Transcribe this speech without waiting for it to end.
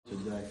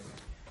today.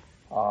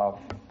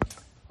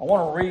 I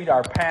want to read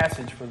our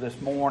passage for this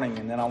morning,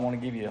 and then I want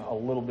to give you a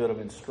little bit of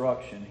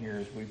instruction here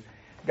as we've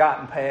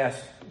gotten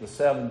past the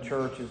 7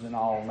 churches and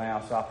all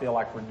now, so I feel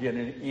like we're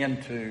getting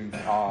into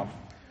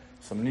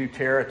some new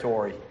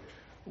territory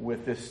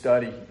with this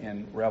study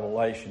in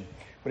Revelation.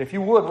 But if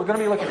you would, we're going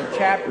to be looking at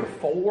chapter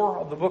 4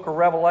 of the book of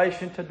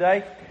Revelation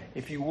today.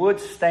 If you would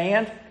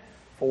stand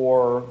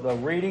for the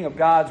reading of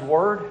God's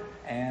Word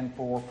and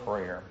for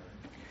prayer.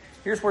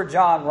 Here's where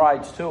John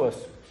writes to us.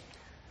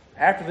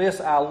 After this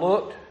I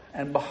looked,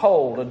 and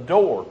behold, a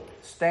door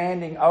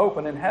standing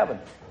open in heaven.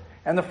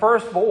 And the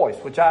first voice,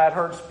 which I had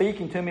heard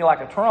speaking to me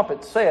like a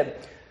trumpet, said,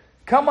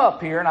 "Come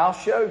up here, and I'll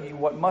show you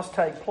what must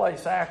take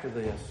place after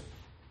this."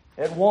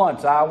 At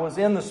once I was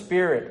in the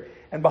Spirit,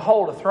 and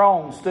behold, a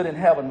throne stood in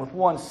heaven with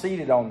one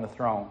seated on the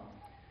throne.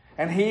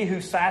 And he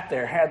who sat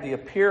there had the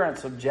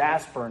appearance of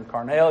jasper and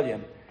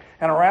carnelian.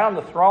 And around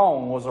the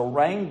throne was a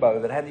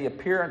rainbow that had the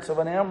appearance of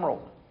an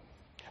emerald.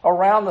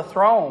 Around the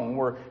throne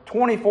were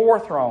 24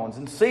 thrones,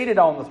 and seated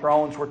on the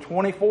thrones were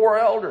 24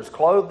 elders,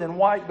 clothed in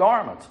white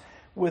garments,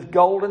 with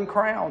golden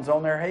crowns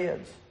on their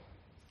heads.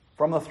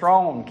 From the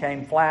throne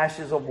came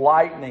flashes of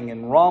lightning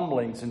and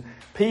rumblings and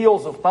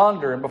peals of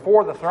thunder, and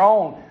before the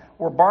throne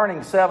were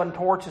burning 7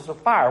 torches of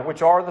fire,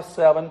 which are the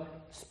 7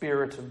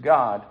 spirits of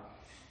God.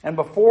 And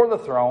before the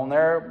throne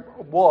there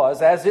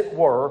was, as it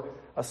were,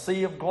 a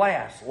sea of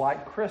glass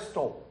like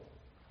crystal.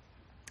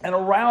 And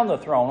around the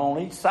throne, on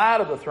each side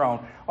of the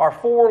throne, are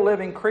 4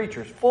 living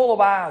creatures, full of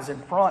eyes in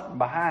front and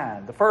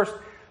behind. The first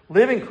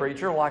living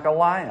creature like a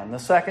lion, the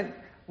second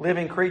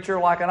living creature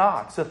like an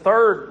ox, the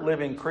third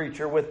living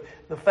creature with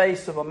the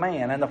face of a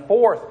man, and the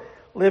fourth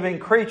living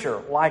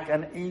creature like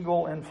an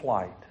eagle in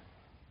flight.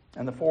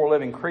 And the 4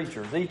 living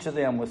creatures, each of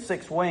them with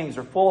 6 wings,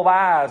 are full of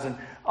eyes, and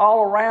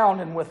all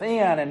around and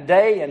within, and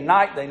day and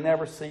night they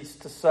never cease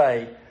to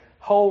say,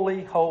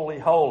 "Holy, holy,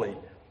 holy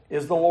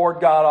is the Lord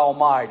God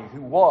Almighty,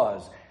 who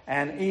was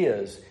and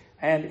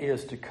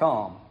is to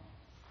come."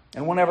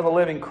 And whenever the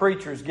living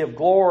creatures give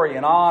glory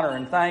and honor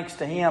and thanks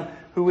to Him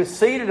who is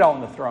seated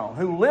on the throne,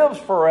 who lives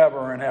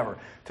forever and ever,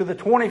 to the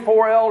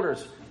 24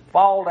 elders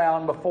fall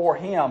down before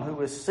Him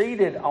who is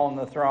seated on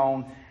the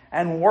throne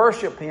and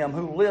worship Him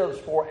who lives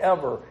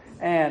forever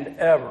and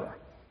ever.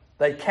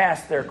 They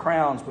cast their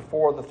crowns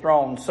before the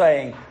throne,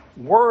 saying,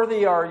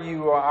 "Worthy are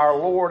you, our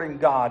Lord and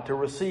God, to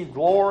receive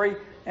glory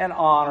and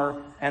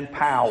honor and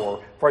power.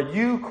 For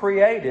you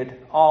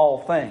created all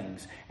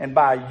things, and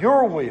by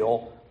your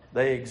will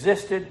they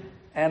existed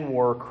and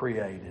were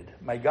created."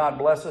 May God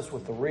bless us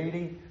with the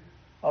reading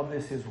of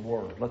His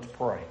Word. Let's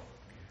pray.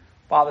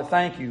 Father,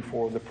 thank you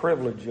for the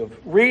privilege of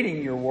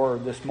reading your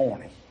Word this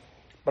morning.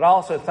 But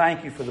also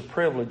thank you for the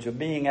privilege of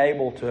being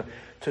able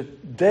to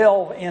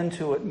delve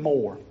into it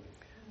more.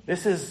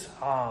 This is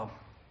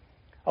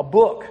a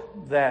book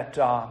that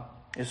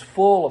is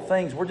full of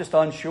things we're just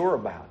unsure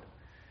about.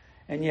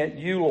 And yet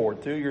you,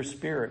 Lord, through your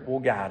Spirit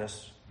will guide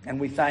us. And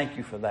we thank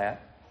you for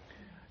that.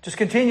 Just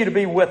continue to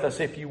be with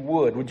us if you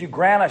would. Would you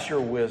grant us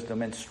your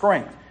wisdom and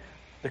strength,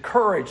 the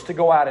courage to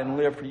go out and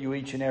live for you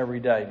each and every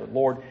day. But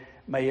Lord,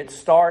 may it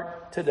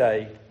start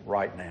today,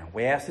 right now.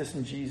 We ask this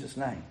in Jesus'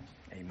 name.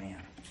 Amen.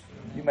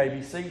 You may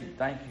be seated.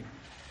 Thank you.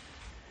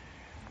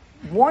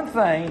 One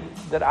thing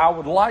that I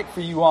would like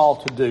for you all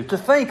to do, to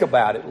think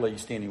about at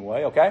least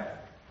anyway, okay?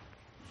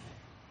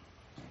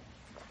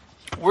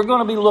 We're going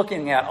to be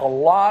looking at a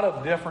lot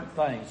of different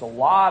things, a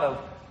lot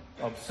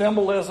of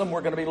symbolism.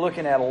 We're going to be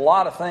looking at a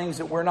lot of things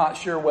that we're not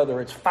sure whether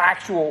it's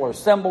factual or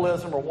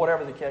symbolism or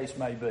whatever the case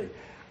may be.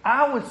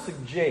 I would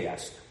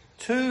suggest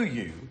to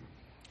you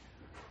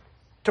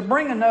to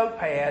bring a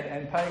notepad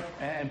and paper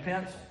and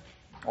pencil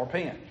or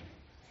pen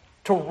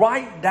to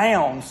write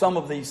down some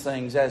of these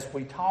things as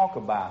we talk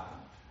about them.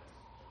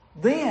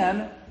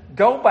 Then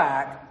go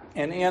back.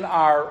 And in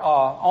our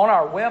on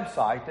our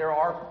website, there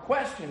are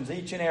questions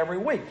each and every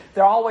week.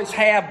 There always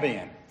have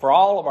been for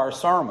all of our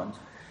sermons.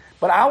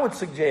 But I would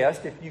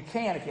suggest, if you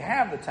can, if you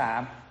have the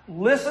time,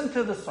 listen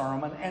to the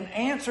sermon and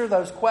answer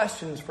those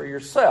questions for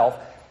yourself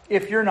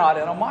if you're not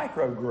in a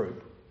micro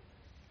group.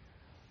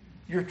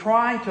 You're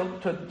trying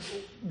to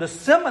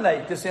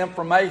disseminate this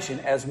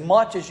information as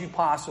much as you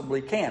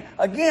possibly can.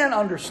 Again,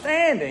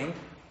 understanding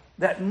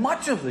that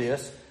much of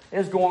this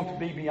is going to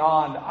be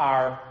beyond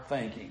our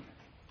thinking.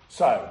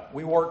 So,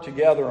 we work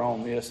together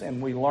on this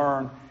and we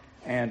learn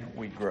and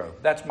we grow.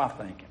 That's my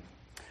thinking.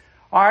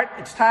 All right,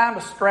 it's time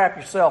to strap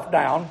yourself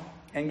down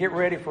and get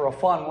ready for a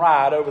fun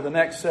ride over the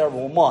next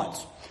several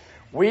months.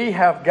 We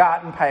have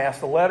gotten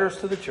past the letters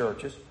to the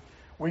churches.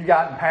 We've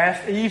gotten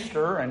past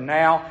Easter, and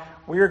now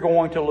we are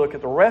going to look at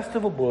the rest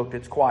of a book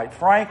that's quite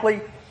frankly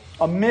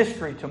a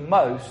mystery to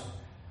most,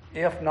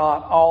 if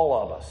not all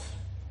of us.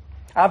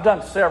 I've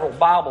done several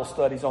Bible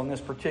studies on this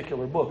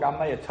particular book. I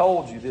may have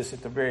told you this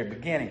at the very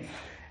beginning.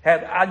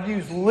 I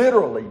used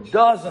literally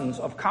dozens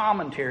of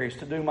commentaries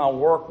to do my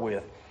work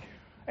with.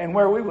 And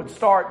where we would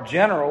start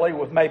generally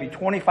with maybe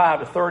 25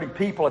 to 30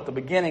 people at the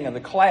beginning of the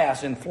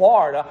class in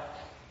Florida,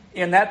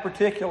 in that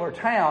particular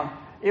town,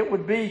 it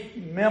would be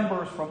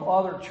members from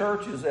other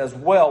churches as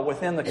well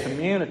within the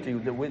community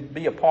that would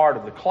be a part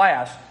of the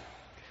class.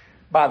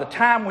 By the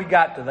time we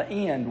got to the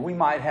end, we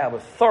might have a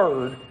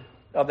third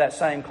of that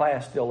same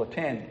class still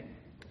attending.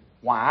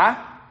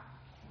 Why?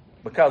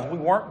 Because we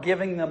weren't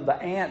giving them the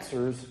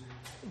answers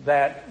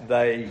that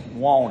they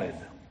wanted.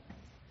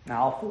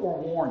 Now, I'll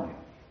forewarn you,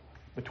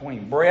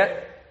 between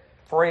Brett,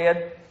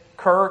 Fred,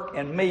 Kirk,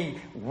 and me,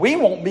 we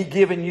won't be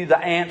giving you the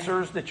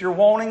answers that you're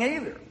wanting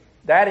either.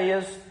 That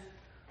is,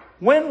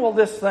 when will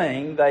this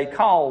thing they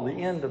call the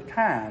end of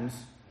times,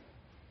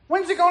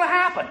 when's it going to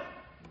happen?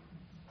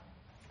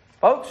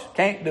 Folks,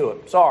 can't do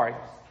it. Sorry.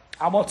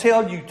 I'm going to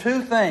tell you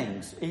two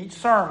things each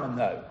sermon,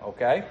 though,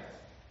 okay?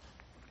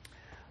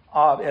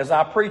 As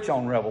I preach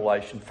on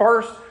Revelation.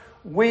 First,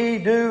 we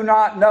do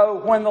not know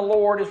when the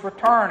Lord is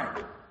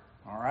returning.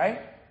 All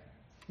right?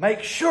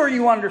 Make sure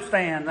you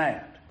understand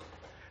that.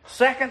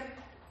 Second,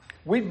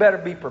 we'd better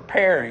be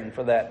preparing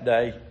for that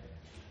day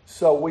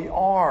so we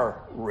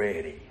are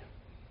ready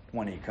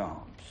when He comes.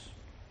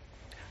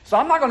 So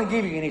I'm not going to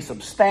give you any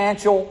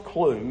substantial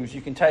clues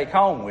you can take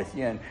home with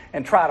you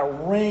and try to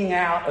wring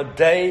out a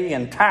day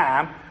and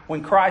time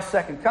when Christ's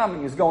second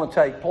coming is going to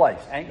take place.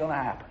 Ain't going to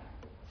happen.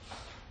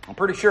 I'm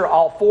pretty sure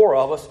all four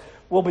of us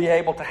will be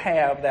able to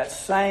have that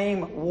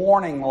same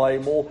warning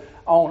label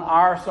on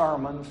our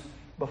sermons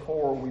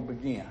before we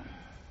begin.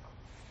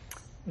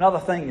 Another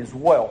thing as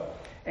well,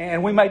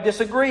 and we may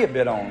disagree a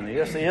bit on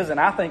this, and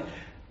I think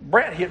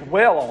Brett hit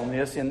well on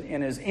this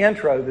in his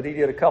intro that he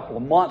did a couple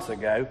of months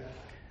ago.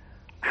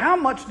 How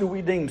much do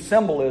we deem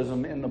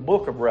symbolism in the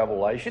book of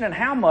Revelation, and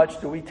how much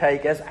do we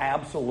take as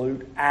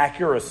absolute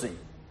accuracy?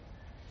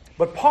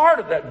 But part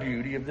of that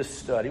beauty of this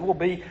study will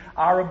be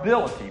our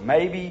ability,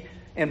 maybe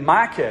in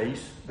my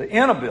case, the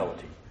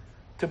inability,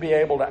 to be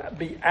able to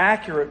be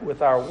accurate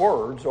with our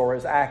words, or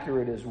as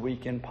accurate as we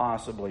can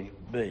possibly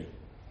be.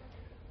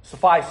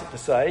 Suffice it to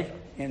say,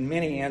 in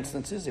many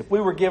instances, if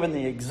we were given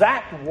the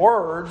exact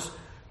words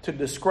to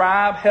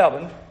describe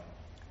heaven,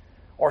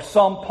 or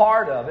some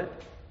part of it,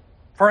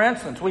 for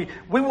instance, we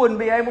wouldn't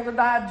be able to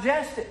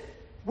digest it.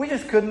 We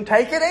just couldn't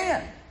take it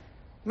in.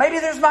 Maybe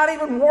there's not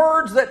even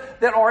words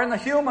that are in the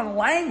human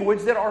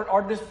language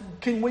that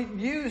can we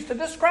use to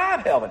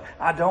describe heaven.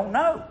 I don't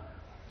know.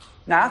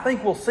 Now, I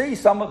think we'll see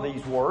some of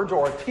these words,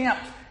 or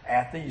attempts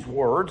at these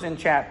words, in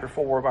chapter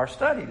 4 of our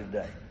study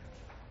today.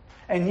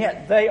 And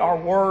yet they are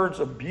words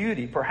of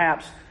beauty,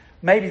 perhaps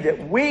maybe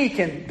that we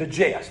can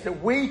digest,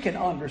 that we can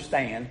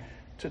understand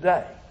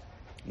today.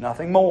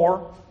 Nothing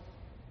more,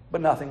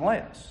 but nothing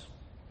less.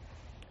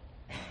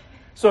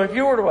 So if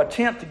you were to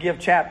attempt to give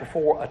chapter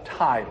 4 a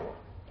title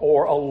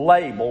or a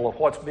label of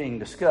what's being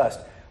discussed,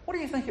 what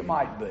do you think it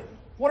might be?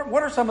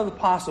 What are some of the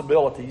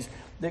possibilities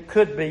that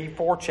could be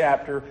for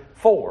chapter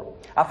 4?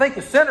 I think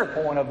the center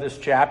point of this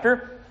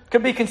chapter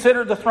could be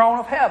considered the throne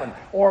of heaven,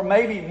 or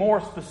maybe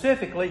more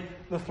specifically,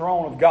 the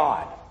throne of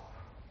God.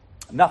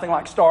 Nothing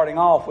like starting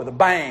off with a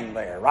bang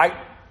there, right?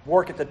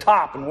 Work at the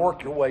top and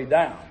work your way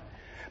down.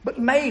 But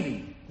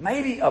maybe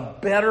a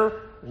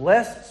better,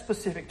 less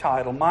specific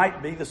title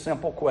might be the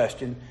simple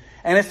question,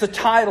 and it's the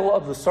title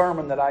of the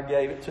sermon that I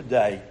gave it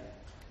today.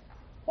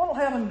 What will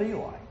heaven be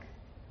like?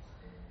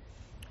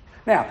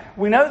 Now,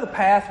 we know the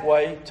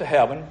pathway to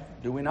heaven,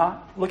 do we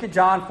not? Look at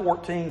John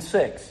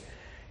 14:6.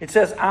 It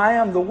says, I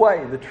am the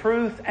way, the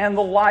truth, and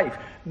the life.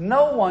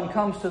 No one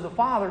comes to the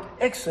Father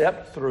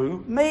except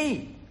through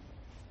me.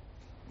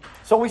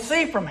 So we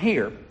see from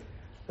here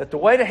that the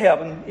way to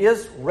heaven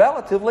is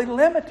relatively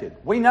limited.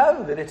 We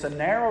know that it's a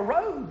narrow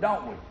road,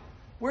 don't we?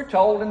 We're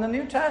told in the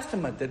New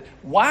Testament that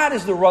wide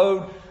is the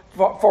road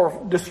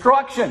for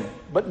destruction,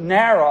 but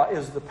narrow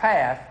is the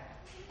path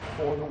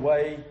for the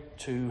way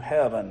to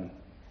heaven.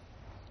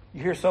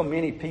 You hear so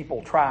many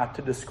people try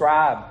to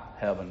describe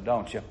heaven,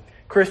 don't you?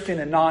 Christian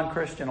and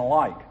non-Christian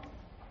alike.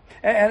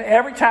 And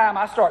every time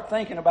I start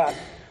thinking about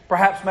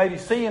perhaps maybe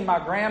seeing my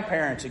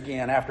grandparents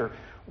again after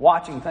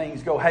watching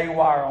things go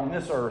haywire on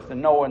this earth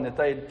and knowing that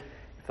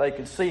if they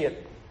could see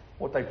it,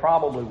 what they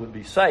probably would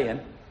be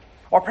saying.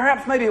 Or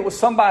perhaps maybe it was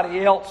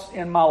somebody else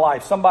in my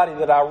life, somebody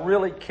that I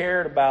really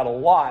cared about a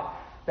lot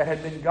that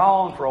had been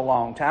gone for a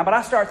long time. But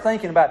I start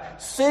thinking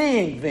about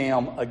seeing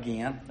them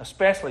again,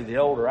 especially the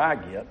older I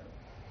get.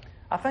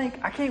 I think,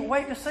 I can't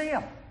wait to see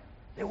them.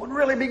 It would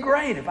really be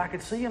great if I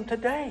could see them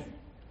today.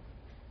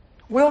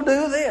 We'll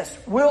do this.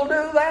 We'll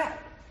do that.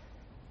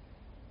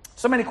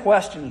 So many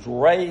questions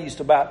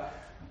raised about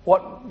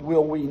what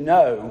will we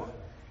know?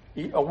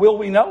 Will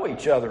we know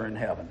each other in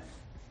heaven?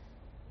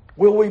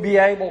 Will we be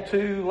able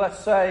to, let's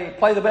say,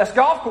 play the best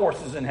golf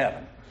courses in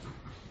heaven?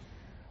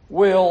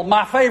 Will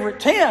my favorite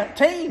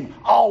team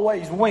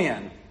always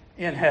win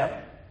in heaven?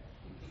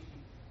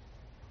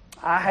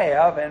 I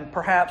have, and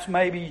perhaps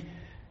maybe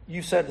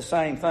you said the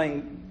same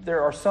thing.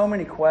 There are so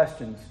many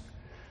questions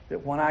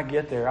that when I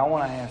get there, I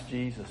want to ask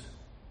Jesus.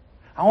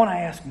 I want to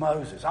ask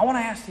Moses. I want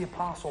to ask the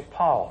Apostle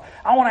Paul.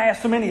 I want to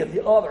ask so many of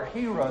the other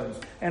heroes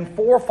and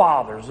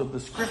forefathers of the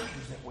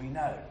Scriptures that we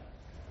know.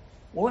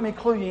 Well, let me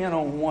clue you in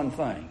on one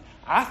thing.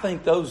 I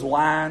think those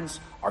lines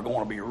are going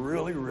to be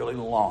really, really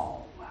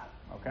long.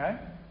 Okay?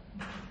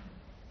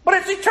 But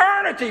it's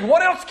eternity.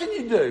 What else can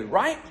you do,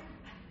 right?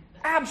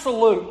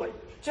 Absolutely.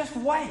 Just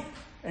wait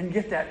and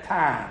get that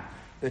time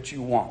that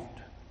you want.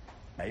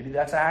 Maybe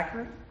that's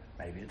accurate.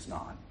 Maybe it's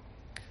not.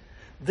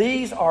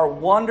 These are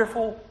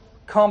wonderful,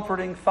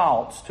 comforting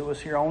thoughts to us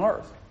here on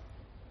earth.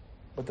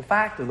 But the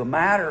fact of the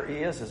matter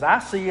is, as I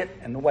see it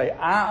and the way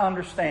I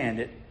understand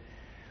it,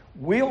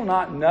 we'll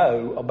not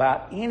know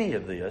about any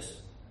of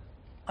this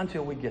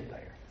until we get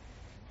there.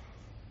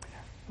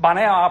 By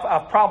now,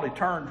 I've probably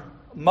turned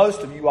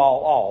most of you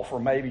all off, or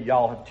maybe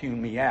y'all have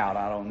tuned me out.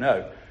 I don't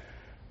know.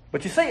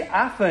 But you see,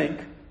 I think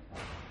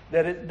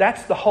that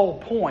that's the whole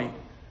point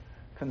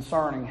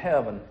concerning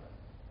heaven.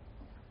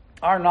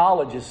 Our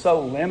knowledge is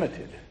so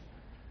limited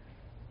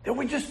that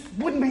we just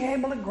wouldn't be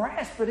able to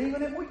grasp it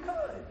even if we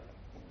could.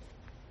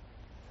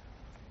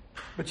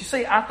 But you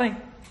see, I think,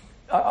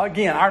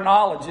 again, our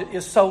knowledge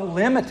is so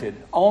limited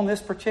on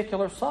this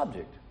particular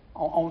subject,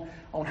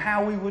 on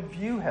how we would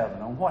view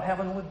heaven, on what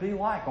heaven would be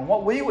like, on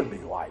what we would be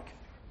like.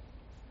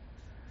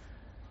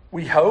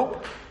 We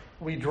hope,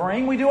 we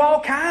dream, we do all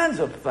kinds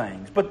of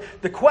things. But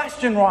the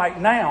question right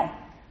now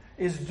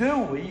is, do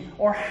we,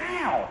 or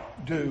how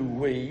do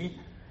we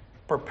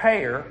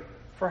prepare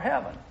for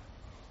heaven?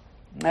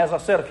 As I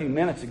said a few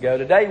minutes ago,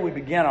 today we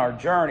begin our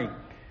journey.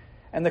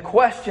 And the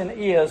question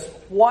is,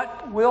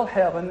 what will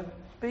heaven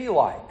be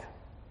like?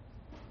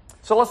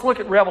 So let's look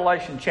at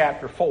Revelation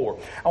chapter 4.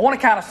 I want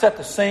to kind of set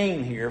the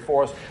scene here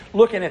for us,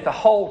 looking at the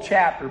whole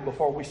chapter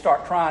before we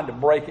start trying to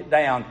break it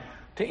down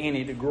to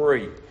any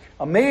degree.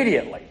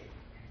 Immediately,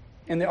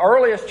 in the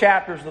earliest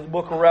chapters of the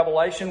book of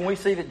Revelation, we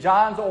see that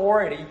John's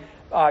already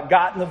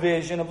gotten the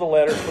vision of the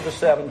letters for the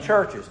 7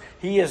 churches.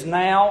 He is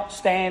now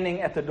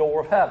standing at the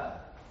door of heaven.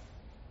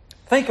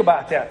 Think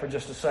about that for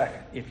just a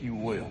second, if you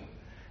will.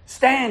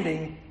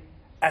 Standing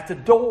at the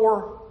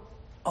door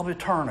of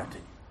eternity.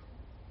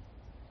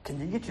 Can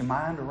you get your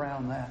mind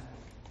around that?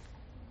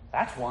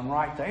 That's one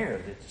right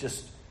there.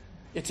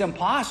 It's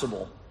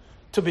impossible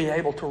to be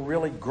able to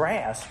really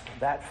grasp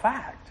that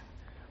fact.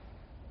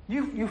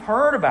 You've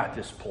heard about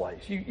this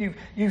place.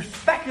 You've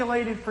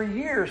speculated for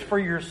years for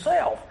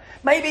yourself.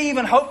 Maybe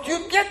even hoped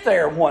you'd get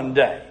there one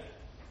day.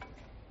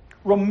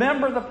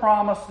 Remember the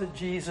promise that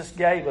Jesus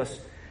gave us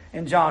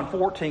in John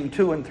 14,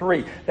 2 and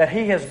 3, that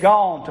He has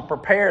gone to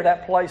prepare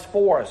that place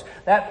for us.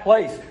 That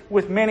place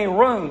with many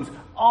rooms,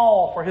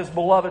 all for His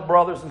beloved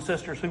brothers and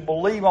sisters who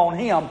believe on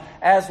Him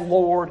as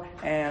Lord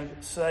and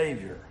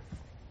Savior.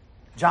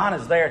 John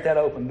is there at that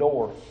open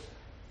door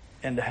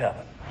into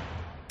heaven.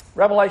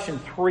 Revelation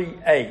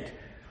 3:8,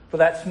 for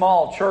that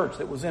small church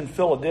that was in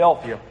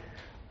Philadelphia,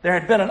 there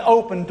had been an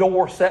open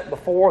door set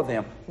before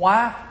them.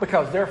 Why?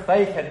 Because their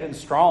faith had been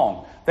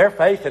strong. Their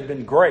faith had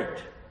been great.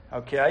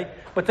 Okay?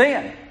 But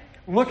then,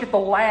 look at the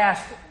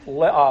last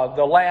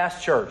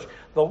church,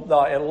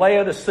 at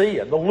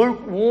Laodicea, the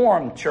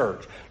lukewarm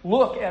church.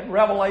 Look at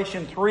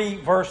Revelation 3,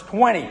 verse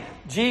 20.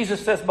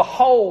 Jesus says,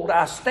 "Behold,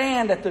 I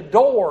stand at the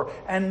door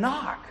and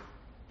knock."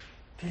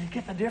 Did you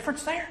get the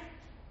difference there?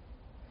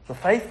 The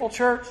faithful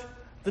church,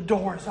 the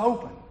door is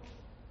open.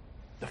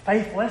 The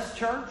faithless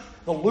church,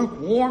 the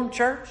lukewarm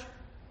church,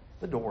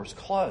 the door is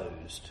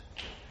closed.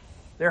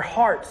 Their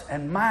hearts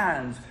and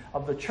minds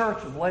of the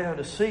church of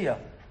Laodicea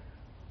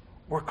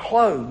were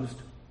closed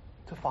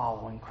to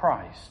following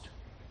Christ.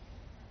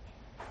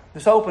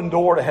 This open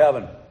door to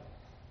heaven,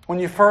 when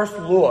you first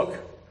look,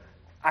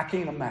 I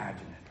can't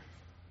imagine it.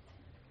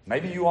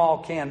 Maybe you all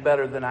can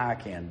better than I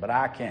can, but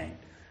I can't.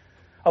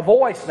 A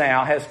voice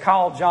now has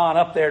called John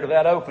up there to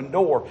that open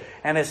door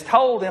and has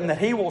told him that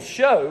he will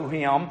show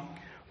him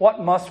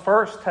what must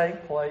first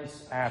take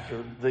place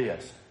after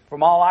this.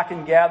 From all I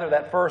can gather,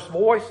 that first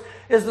voice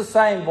is the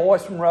same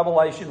voice from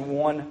Revelation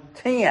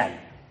 1:10.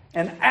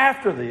 And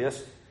after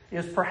this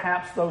is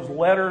perhaps those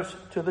letters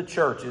to the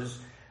churches,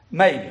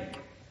 maybe.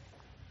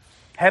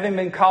 Having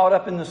been caught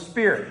up in the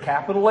Spirit,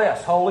 capital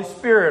S, Holy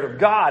Spirit of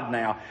God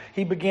now,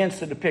 he begins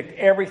to depict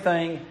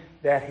everything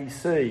that he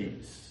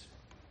sees.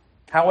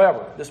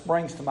 However, this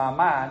brings to my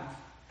mind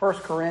 1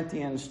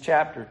 Corinthians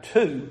chapter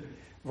 2,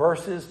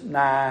 verses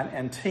 9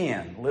 and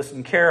 10.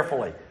 Listen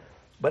carefully.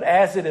 But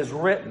as it is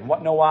written,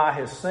 what no eye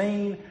has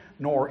seen,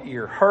 nor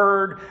ear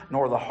heard,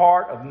 nor the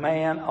heart of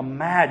man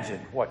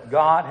imagined, what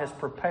God has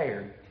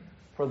prepared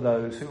for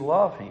those who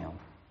love Him.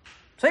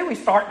 See, we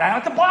start down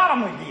at the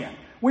bottom again.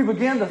 We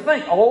begin to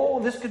think,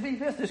 oh, this could be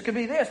this could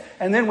be this.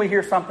 And then we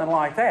hear something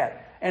like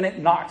that. And it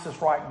knocks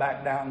us right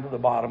back down to the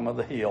bottom of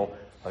the hill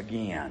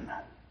again.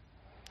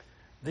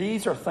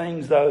 These are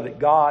things, though, that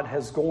God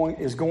is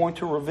going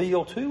to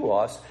reveal to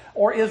us,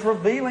 or is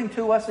revealing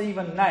to us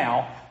even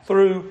now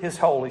through His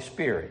Holy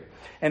Spirit.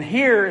 And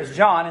here is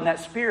John in that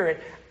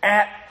Spirit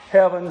at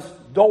heaven's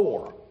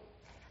door.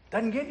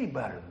 Doesn't get any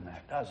better than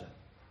that, does it?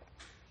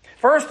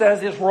 First,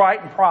 as is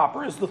right and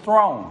proper, is the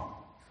throne.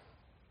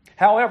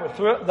 However,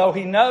 though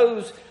he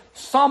knows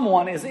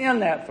someone is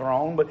in that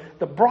throne, but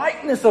the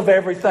brightness of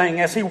everything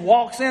as he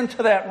walks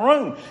into that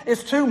room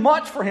is too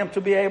much for him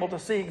to be able to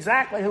see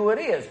exactly who it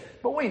is.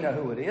 But we know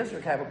who it is.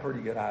 We have a pretty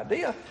good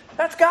idea.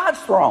 That's God's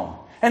throne.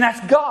 And that's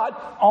God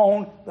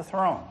on the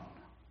throne.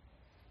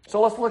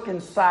 So let's look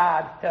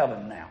inside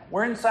heaven now.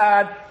 We're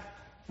inside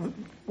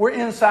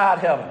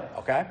heaven,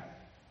 okay?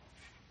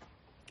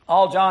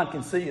 All John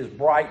can see is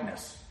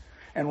brightness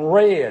and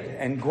red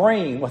and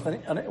green with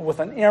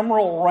an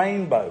emerald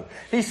rainbow.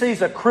 He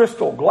sees a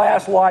crystal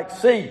glass-like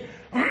sea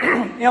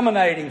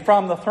emanating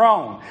from the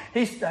throne.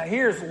 He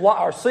sees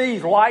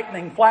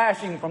lightning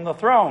flashing from the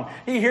throne.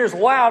 He hears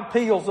loud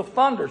peals of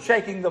thunder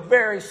shaking the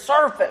very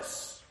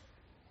surface.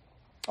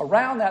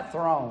 Around that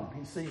throne,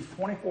 he sees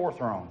 24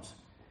 thrones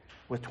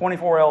with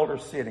 24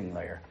 elders sitting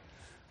there.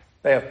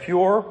 They have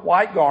pure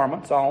white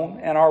garments on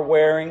and are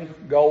wearing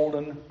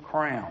golden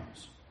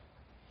crowns.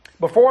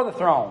 Before the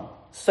throne,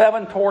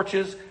 7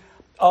 torches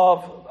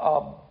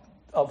of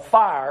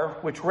fire,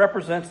 which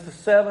represents the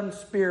 7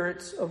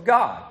 spirits of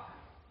God.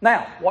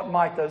 Now, what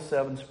might those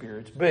 7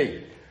 spirits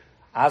be?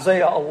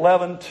 Isaiah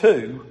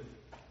 11:2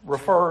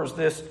 refers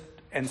this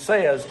and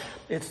says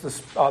it's the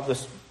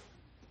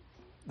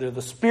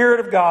Spirit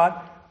of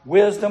God,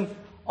 wisdom,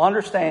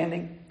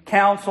 understanding,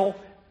 counsel,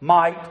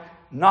 might,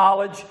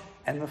 knowledge,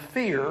 and the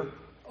fear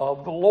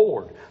of the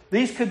Lord.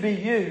 These could be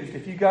used,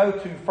 if you go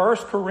to 1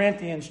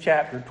 Corinthians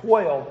chapter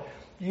 12,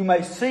 you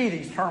may see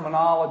these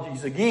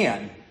terminologies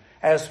again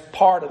as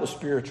part of the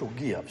spiritual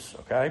gifts,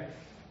 okay?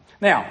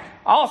 Now,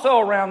 also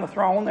around the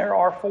throne there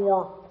are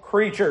 4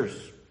 creatures.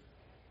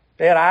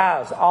 They had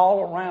eyes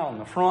all around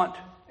the front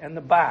and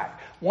the back.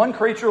 One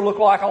creature looked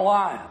like a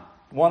lion,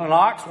 one an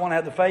ox, one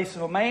had the face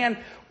of a man,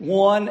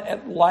 one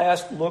at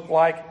last looked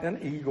like an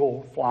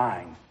eagle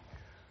flying.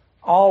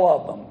 All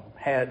of them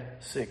had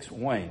 6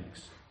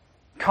 wings.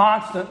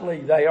 Constantly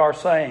they are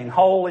saying,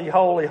 "Holy,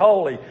 holy,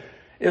 holy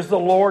is the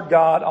Lord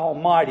God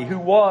Almighty, who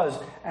was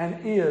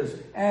and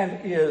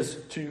is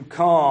to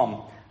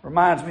come."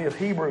 Reminds me of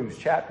Hebrews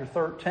chapter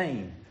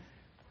 13,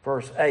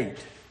 verse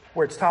 8,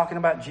 where it's talking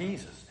about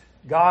Jesus,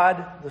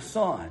 God the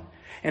Son,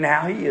 and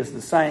how He is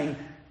the same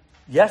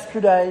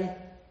yesterday,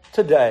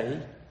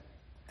 today,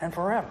 and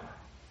forever.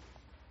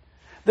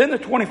 Then the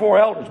 24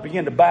 elders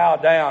begin to bow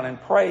down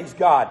and praise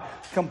God,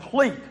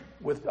 complete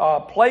with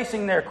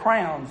placing their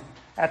crowns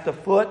at the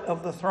foot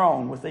of the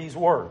throne with these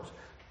words.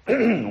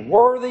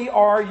 "Worthy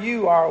are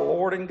you, our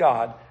Lord and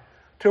God,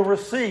 to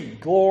receive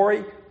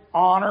glory,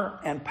 honor,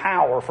 and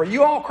power. For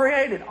you all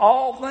created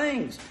all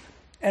things,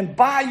 and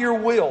by your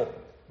will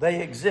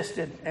they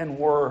existed and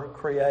were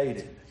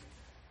created."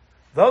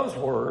 Those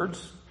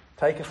words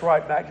take us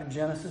right back to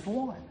Genesis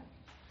 1.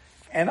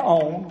 And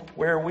on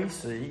where we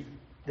see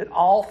that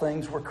all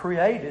things were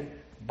created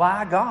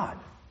by God.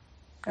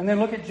 And then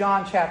look at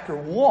John chapter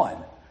 1.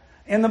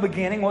 In the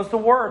beginning was the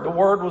Word. The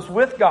Word was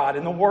with God,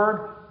 and the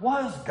Word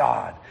was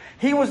God.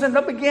 He was in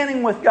the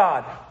beginning with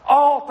God.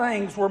 All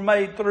things were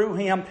made through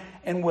Him,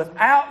 and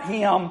without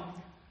Him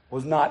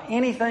was not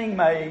anything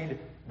made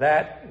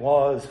that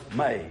was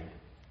made.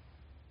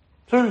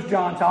 So who's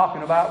John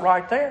talking about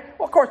right there?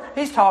 Well, of course,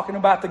 he's talking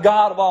about the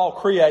God of all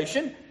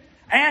creation,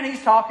 and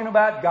he's talking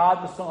about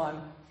God the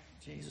Son,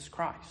 Jesus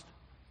Christ.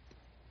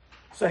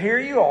 So here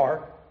you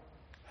are,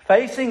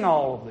 facing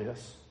all of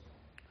this,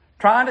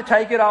 trying to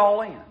take it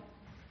all in.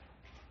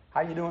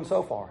 How you doing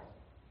so far?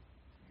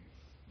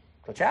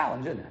 It's a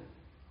challenge, isn't it?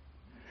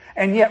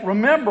 And yet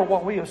remember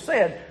what we have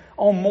said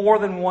on more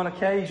than one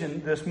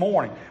occasion this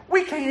morning.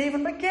 We can't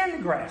even begin to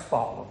grasp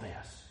all of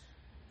this.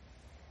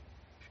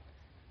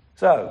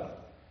 So,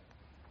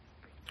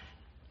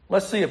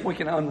 let's see if we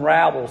can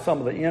unravel some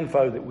of the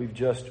info that we've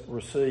just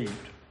received.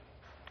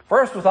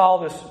 First, with all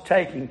this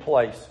taking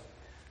place,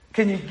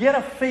 can you get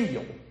a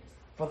feel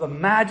for the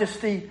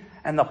majesty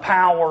and the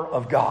power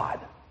of God?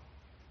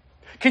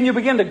 Can you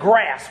begin to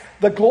grasp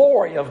the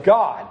glory of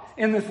God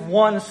in this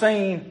one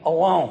scene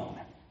alone?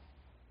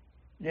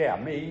 Yeah,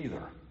 me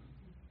either.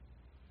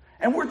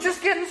 And we're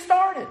just getting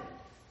started.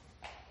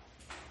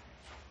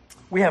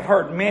 We have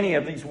heard many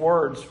of these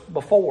words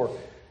before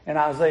in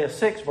Isaiah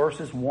 6,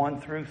 verses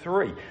 1 through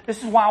 3.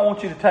 This is why I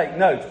want you to take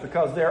notes,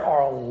 because there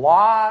are a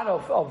lot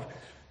of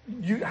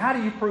how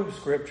do you prove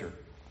Scripture?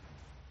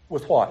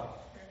 With what?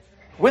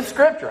 With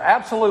Scripture.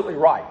 Absolutely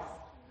right.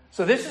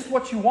 So this is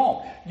what you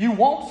want. You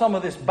want some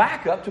of this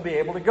backup to be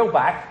able to go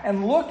back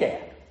and look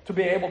at, to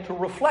be able to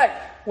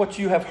reflect what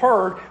you have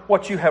heard,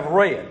 what you have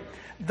read.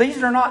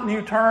 These are not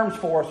new terms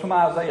for us from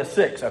Isaiah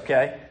 6,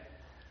 okay?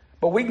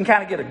 But we can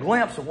kind of get a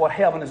glimpse of what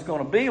heaven is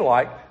going to be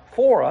like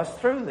for us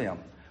through them.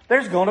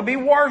 There's going to be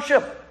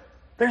worship.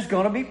 There's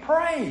going to be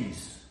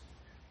praise.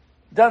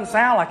 Doesn't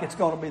sound like it's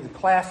going to be the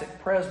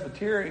classic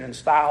Presbyterian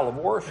style of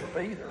worship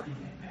either,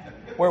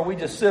 where we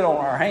just sit on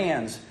our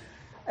hands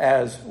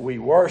as we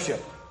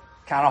worship.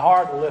 Kind of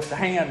hard to lift a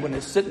hand when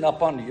it's sitting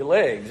up under your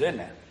legs, isn't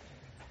it?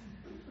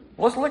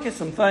 Let's look at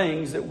some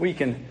things that we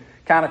can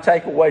kind of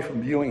take away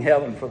from viewing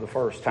heaven for the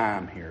first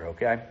time here,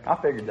 okay? I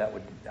figured that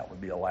would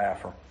be a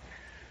laugher.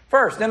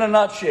 First, in a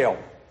nutshell,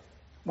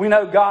 we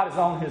know God is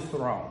on His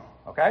throne,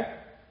 Okay?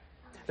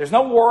 There's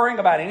no worrying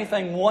about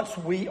anything once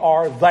we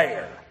are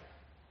there.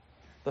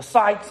 The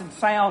sights and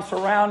sounds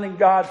surrounding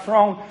God's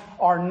throne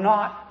are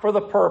not for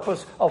the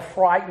purpose of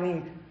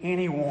frightening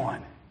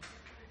anyone.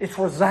 It's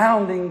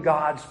resounding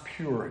God's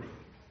purity.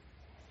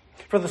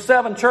 For the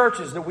 7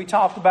 churches that we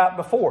talked about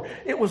before,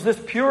 it was this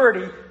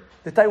purity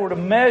that they were to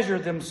measure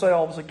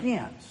themselves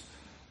against.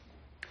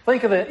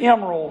 Think of the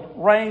emerald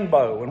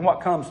rainbow and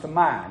what comes to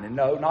mind. And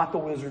no, not the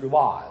Wizard of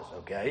Oz,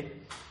 okay?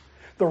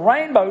 The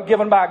rainbow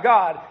given by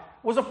God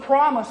was a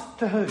promise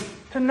to who?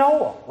 To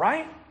Noah,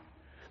 right?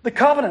 The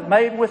covenant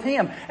made with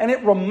him. And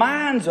it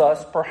reminds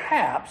us,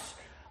 perhaps,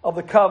 of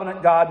the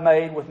covenant God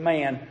made with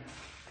man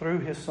through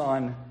his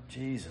Son,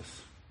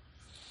 Jesus.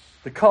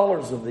 The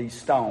colors of these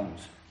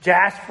stones.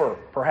 Jasper,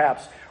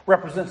 perhaps,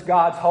 represents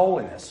God's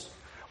holiness,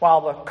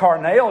 while the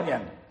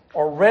carnelian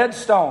or red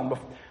stone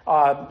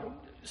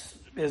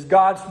is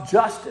God's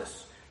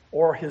justice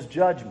or his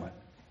judgment.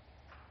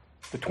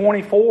 The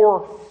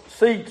 24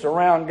 seats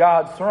around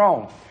God's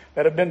throne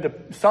that have been,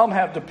 some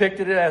have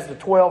depicted it as the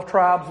 12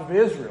 tribes of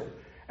Israel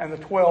and the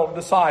 12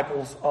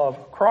 disciples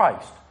of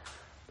Christ,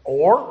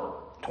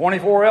 or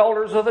 24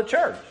 elders of the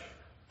church,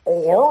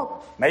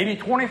 or maybe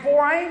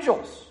 24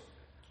 angels.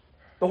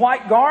 The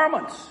white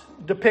garments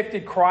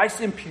depicted Christ's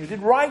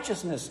imputed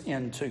righteousness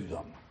into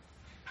them.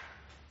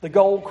 The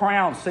gold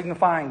crown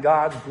signifying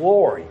God's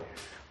glory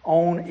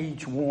on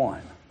each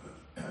one.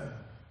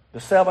 The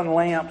 7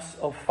 lamps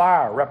of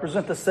fire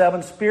represent the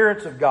 7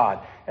 spirits of God,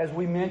 as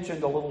we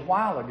mentioned a little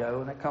while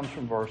ago, and it comes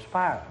from verse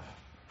 5.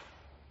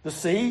 The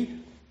sea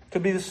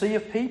could be the sea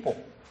of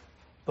people.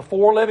 The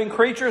 4 living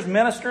creatures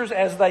minister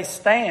as they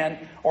stand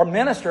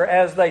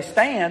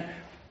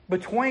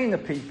between the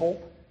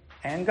people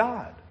and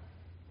God.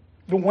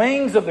 The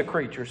wings of the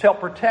creatures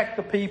help protect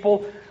the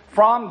people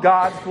from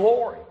God's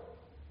glory.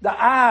 The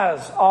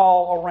eyes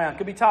all around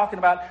could be talking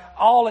about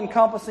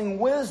all-encompassing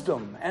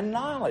wisdom and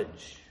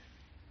knowledge.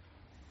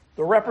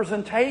 The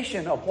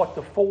representation of what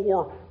the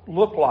 4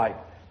 look like.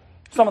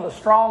 Some of the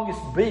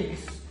strongest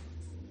beasts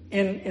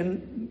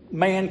in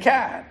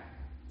mankind.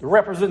 The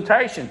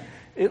representation,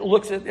 it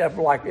looks at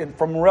like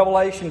from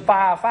Revelation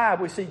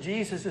 5:5, we see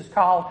Jesus is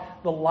called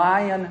the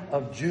Lion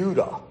of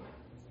Judah.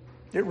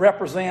 It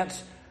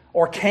represents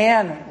or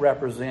can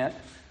represent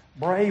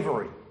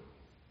bravery.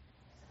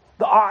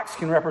 The ox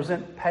can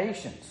represent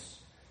patience,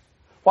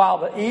 while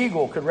the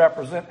eagle could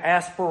represent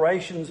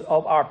aspirations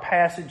of our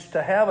passage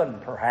to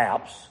heaven,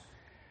 perhaps,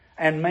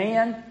 and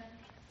man,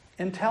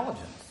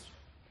 intelligence.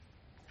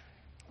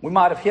 We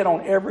might have hit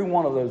on every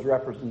one of those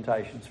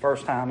representations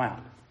first time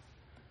out,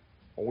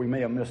 or we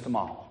may have missed them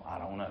all. I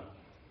don't know.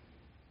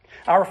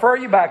 I refer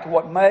you back to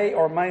what may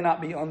or may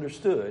not be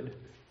understood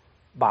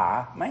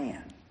by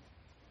man.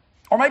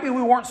 Or maybe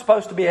we weren't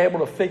supposed to be able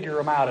to figure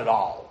them out at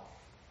all.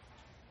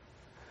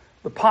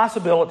 The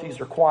possibilities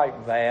are quite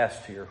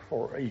vast here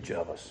for each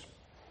of us.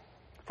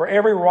 For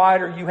every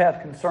writer you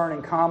have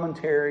concerning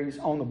commentaries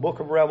on the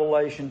book of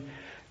Revelation,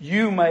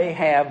 you may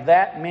have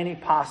that many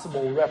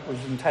possible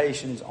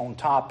representations on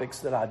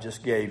topics that I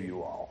just gave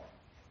you all.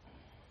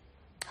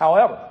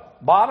 However,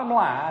 bottom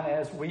line,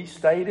 as we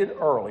stated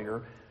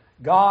earlier,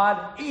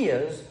 God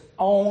is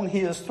on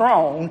his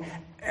throne,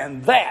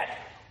 and that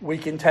we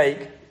can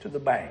take to the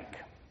bank.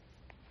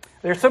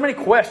 There's so many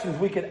questions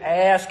we could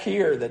ask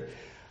here that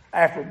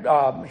after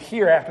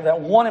that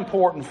one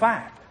important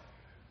fact.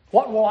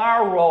 What will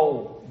our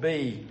role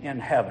be in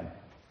heaven?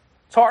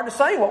 It's hard to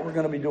say what we're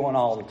going to be doing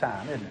all the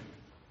time, isn't it?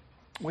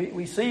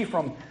 We see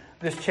from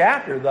this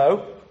chapter,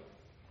 though,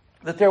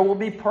 that there will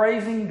be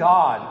praising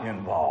God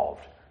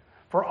involved.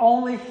 For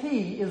only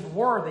he is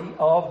worthy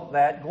of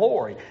that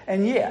glory.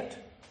 And yet,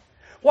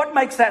 what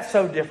makes that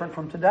so different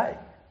from today?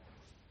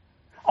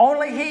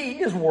 Only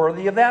he is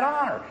worthy of that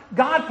honor.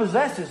 God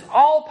possesses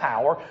all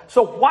power,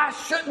 so why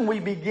shouldn't we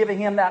be giving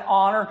him that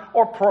honor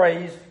or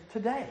praise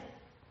today?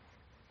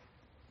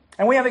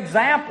 And we have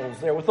examples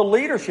there with the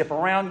leadership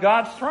around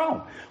God's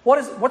throne.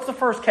 What's the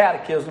first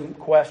catechism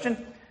question?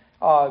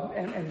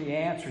 And the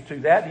answer to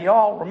that, do you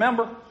all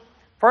remember?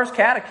 First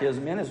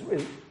catechism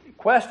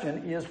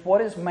question is, what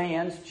is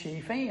man's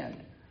chief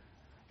end?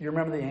 You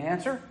remember the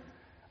answer?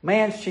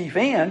 Man's chief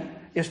end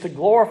is to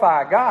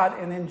glorify God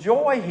and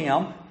enjoy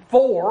him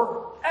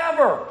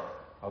forever.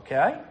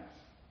 Okay?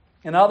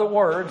 In other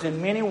words,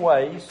 in many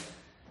ways,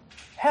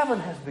 heaven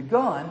has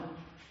begun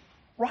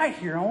right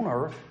here on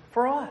earth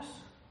for us.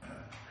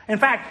 In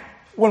fact,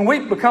 when we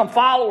become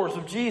followers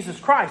of Jesus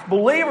Christ,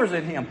 believers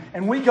in him,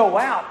 and we go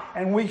out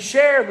and we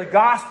share the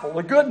gospel,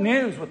 the good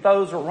news with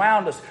those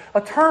around us,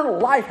 eternal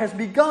life has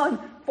begun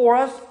for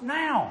us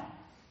now.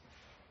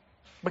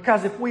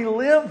 Because if we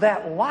live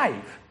that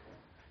life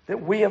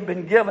that we have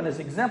been given as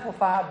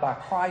exemplified by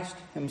Christ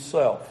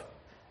himself,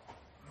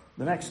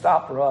 the next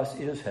stop for us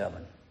is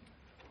heaven.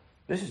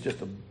 This is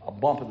just a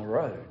bump in the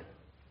road.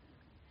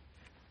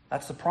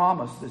 That's the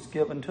promise that's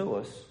given to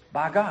us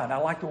by God. I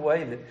like the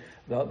way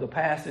that the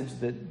passage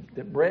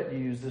that Brett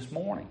used this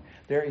morning.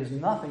 There is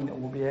nothing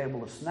that will be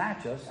able to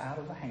snatch us out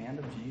of the hand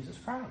of Jesus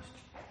Christ.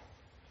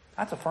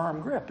 That's a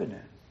firm grip, isn't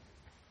it?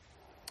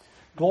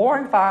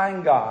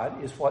 Glorifying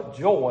God is what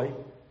joy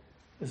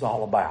is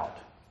all about.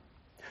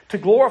 To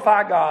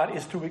glorify God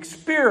is to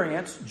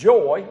experience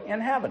joy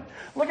in heaven.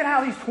 Look at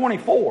how these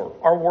 24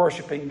 are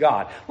worshiping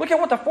God. Look at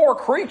what the 4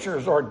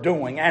 creatures are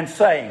doing and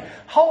saying.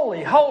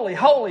 Holy, holy,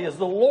 holy is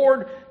the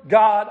Lord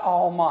God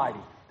Almighty.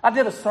 I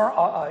did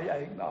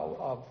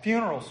a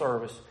funeral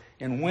service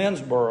in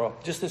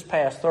Winsboro just this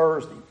past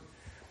Thursday.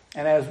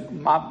 And as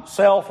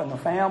myself and the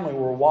family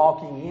were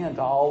walking in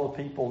to all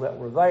the people that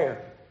were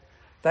there,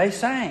 they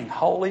sang,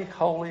 Holy,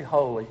 holy,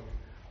 holy,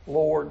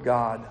 Lord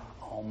God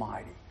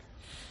Almighty.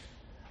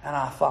 And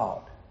I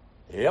thought,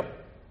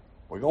 yep,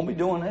 we're going to be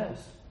doing this.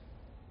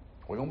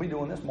 We're going to be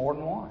doing this more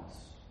than once.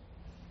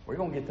 We're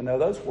going to get to know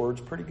those words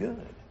pretty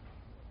good.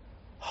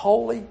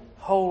 Holy,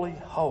 holy,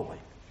 holy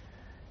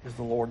is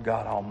the Lord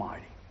God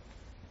Almighty.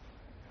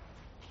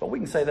 But we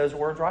can say those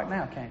words right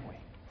now, can't we?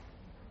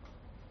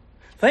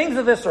 Things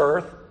of this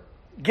earth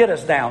get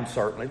us down,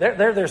 certainly.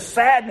 There's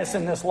sadness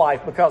in this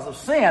life because of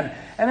sin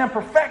and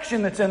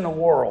imperfection that's in the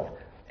world.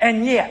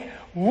 And yet,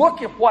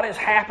 look at what is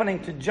happening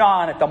to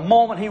John at the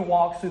moment he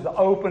walks through the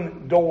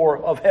open door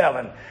of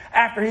heaven.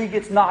 After he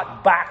gets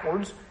knocked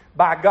backwards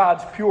by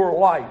God's pure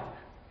light,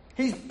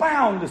 he's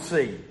bound to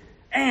see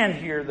and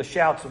hear the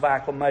shouts of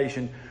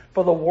acclamation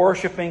for the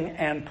worshiping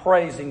and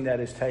praising that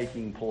is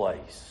taking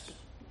place.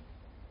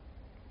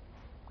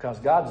 Because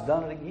God's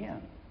done it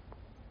again.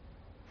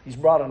 He's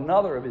brought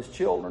another of his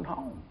children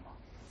home.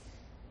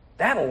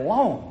 That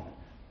alone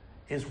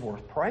is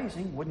worth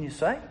praising, wouldn't you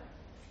say?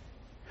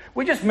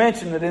 We just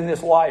mentioned that in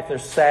this life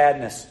there's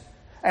sadness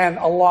and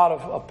a lot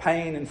of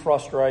pain and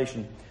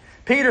frustration.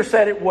 Peter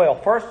said it well.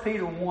 1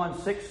 Peter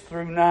 1, 6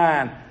 through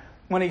 9,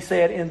 when he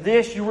said, In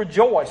this you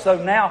rejoice.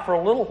 So now for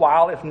a little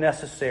while, if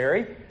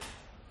necessary,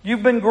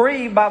 you've been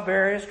grieved by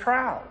various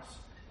trials.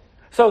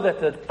 So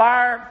that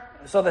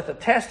the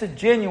tested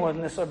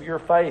genuineness of your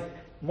faith,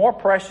 more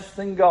precious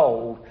than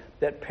gold,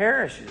 that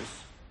perishes,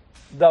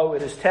 though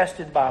it is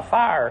tested by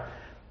fire,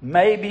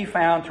 may be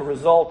found to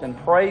result in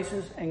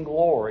praises and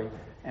glory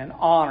and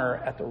honor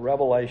at the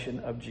revelation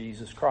of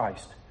Jesus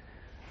Christ.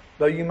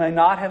 Though you may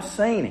not have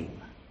seen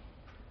him,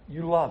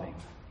 you love him.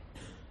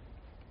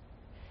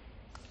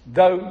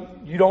 Though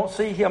you don't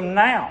see him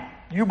now,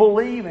 you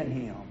believe in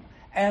him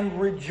and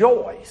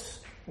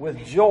rejoice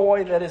with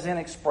joy that is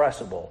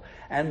inexpressible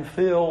and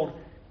filled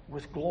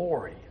with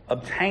glory,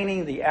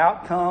 obtaining the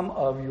outcome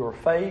of your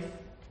faith,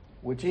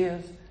 which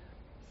is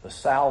the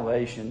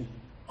salvation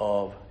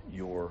of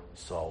your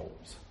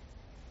souls.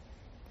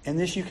 In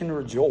this you can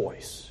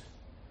rejoice.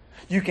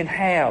 You can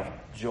have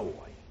joy,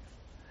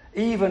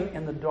 even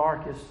in the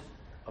darkest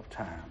of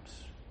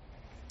times.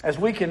 As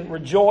we can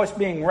rejoice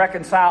being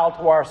reconciled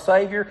to our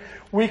Savior,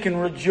 we can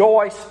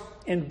rejoice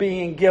in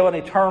being given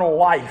eternal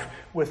life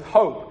with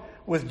hope,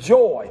 with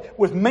joy,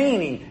 with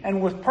meaning,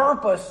 and with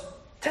purpose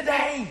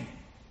today.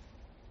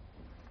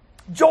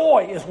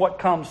 Joy is what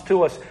comes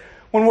to us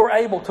when we're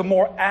able to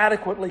more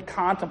adequately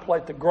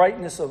contemplate the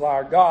greatness of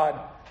our God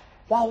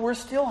while we're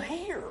still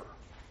here.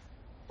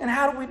 And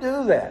how do we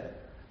do that?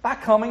 By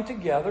coming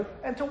together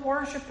and to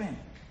worship him.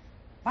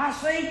 By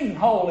singing,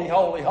 Holy,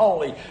 holy,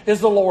 holy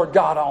is the Lord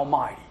God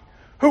Almighty,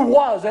 who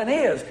was and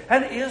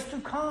is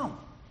to come.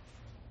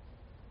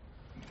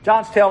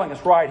 John's telling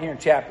us right here in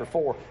chapter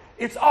 4,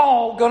 it's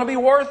all going to be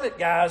worth it,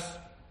 guys.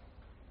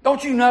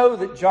 Don't you know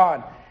that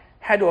John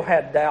had to have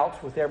had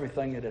doubts with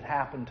everything that had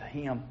happened to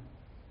him?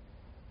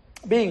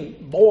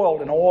 Being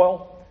boiled in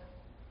oil,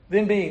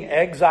 then being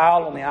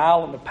exiled on the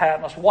island of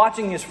Patmos,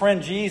 watching his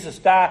friend Jesus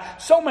die,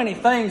 so many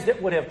things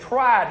that would have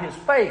tried his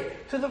faith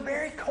to the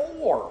very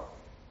core.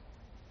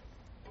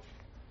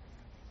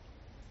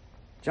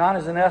 John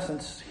is in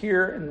essence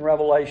here in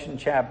Revelation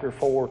chapter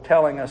 4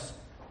 telling us,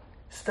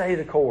 stay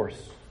the course.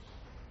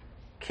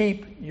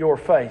 Keep your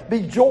faith.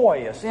 Be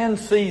joyous in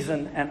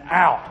season and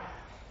out,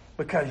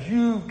 because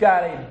you've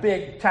got a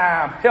big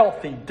time,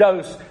 healthy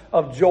dose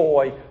of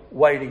joy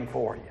waiting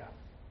for you.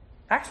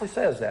 Actually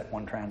says that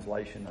one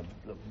translation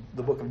of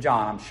the book of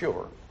John, I'm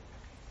sure.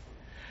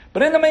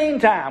 But in the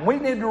meantime, we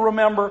need to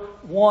remember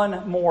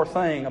one more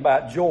thing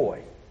about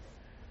joy.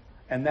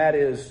 And that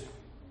is,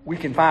 we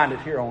can find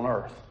it here on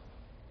earth.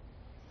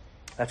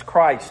 That's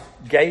Christ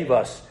gave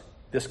us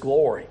this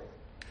glory.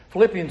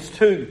 Philippians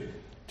 2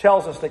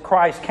 tells us that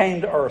Christ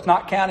came to earth,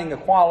 not counting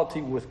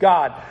equality with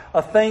God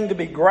a thing to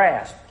be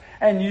grasped,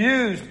 and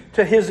used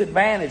to his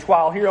advantage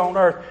while here on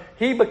earth.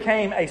 He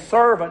became a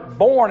servant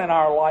born in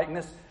our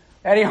likeness,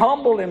 and he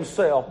humbled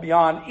himself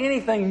beyond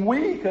anything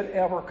we could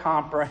ever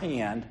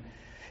comprehend.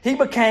 He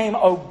became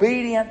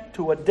obedient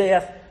to a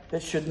death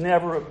that should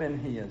never have been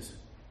his.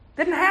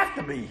 Didn't have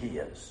to be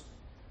his.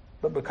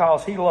 But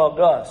because he loved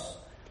us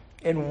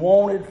and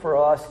wanted for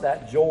us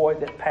that joy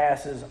that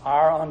passes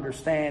our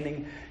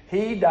understanding,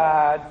 he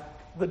died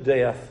the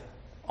death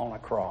on a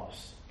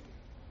cross.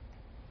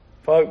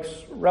 Folks,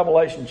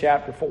 Revelation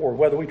chapter 4,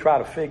 whether we try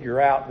to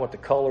figure out what the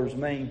colors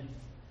mean,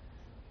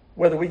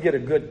 whether we get a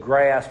good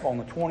grasp on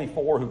the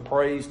 24 who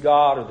praise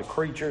God or the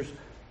creatures,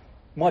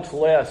 much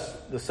less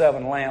the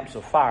 7 lamps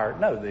of fire,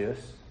 know this: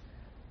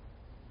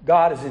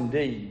 God is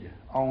indeed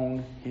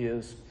on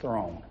His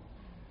throne.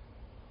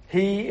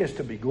 He is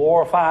to be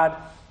glorified,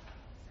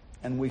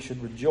 and we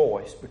should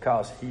rejoice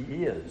because He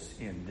is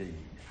indeed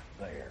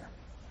there.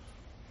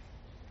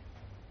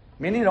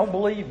 Many don't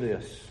believe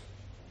this.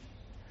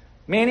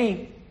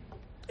 Many,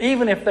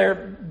 even if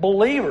they're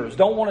believers,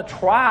 don't want to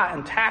try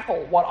and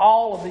tackle what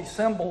all of these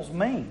symbols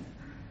mean.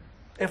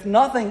 If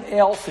nothing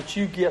else that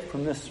you get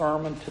from this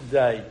sermon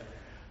today,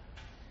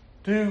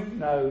 do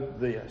know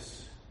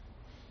this.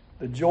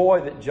 The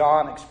joy that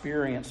John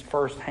experienced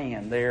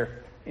firsthand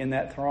there in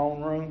that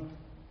throne room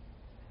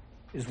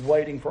is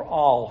waiting for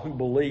all who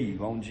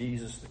believe on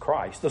Jesus the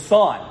Christ, the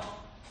Son,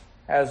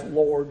 as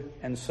Lord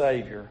and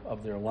Savior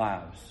of their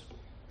lives.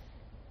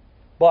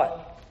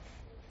 But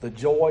the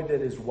joy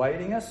that is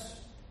waiting us,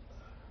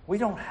 we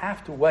don't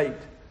have to wait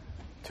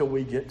till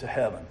we get to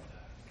heaven.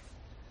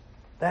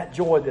 That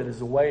joy that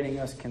is awaiting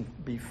us can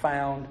be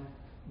found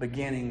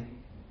beginning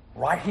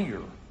right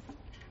here,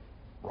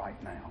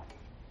 right now.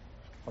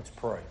 Let's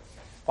pray.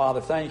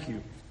 Father, thank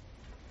you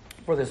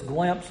for this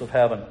glimpse of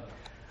heaven,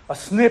 a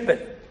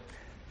snippet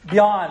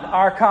beyond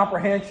our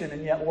comprehension,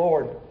 and yet,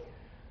 Lord,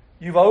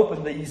 you've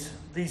opened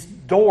these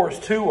doors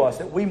to us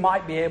that we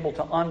might be able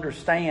to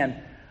understand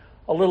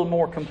a little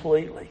more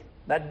completely.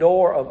 That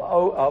door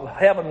of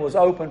heaven was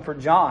open for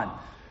John,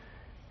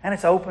 and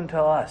it's open to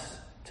us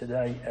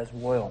today as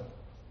well.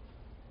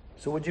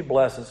 So would you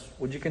bless us?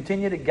 Would you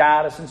continue to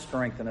guide us and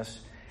strengthen us?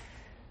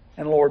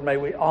 And Lord, may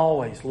we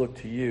always look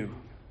to you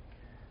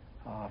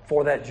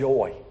for that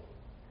joy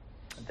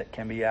that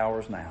can be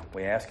ours now.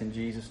 We ask in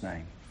Jesus'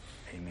 name.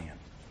 Amen.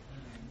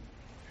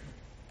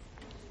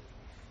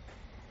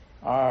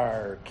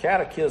 Our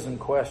catechism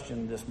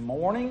question this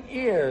morning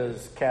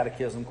is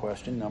catechism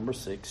question number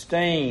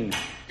 16.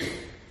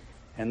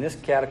 And this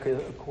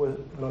catechism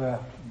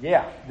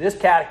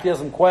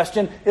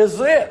question is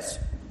this: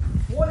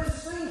 what is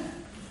sin?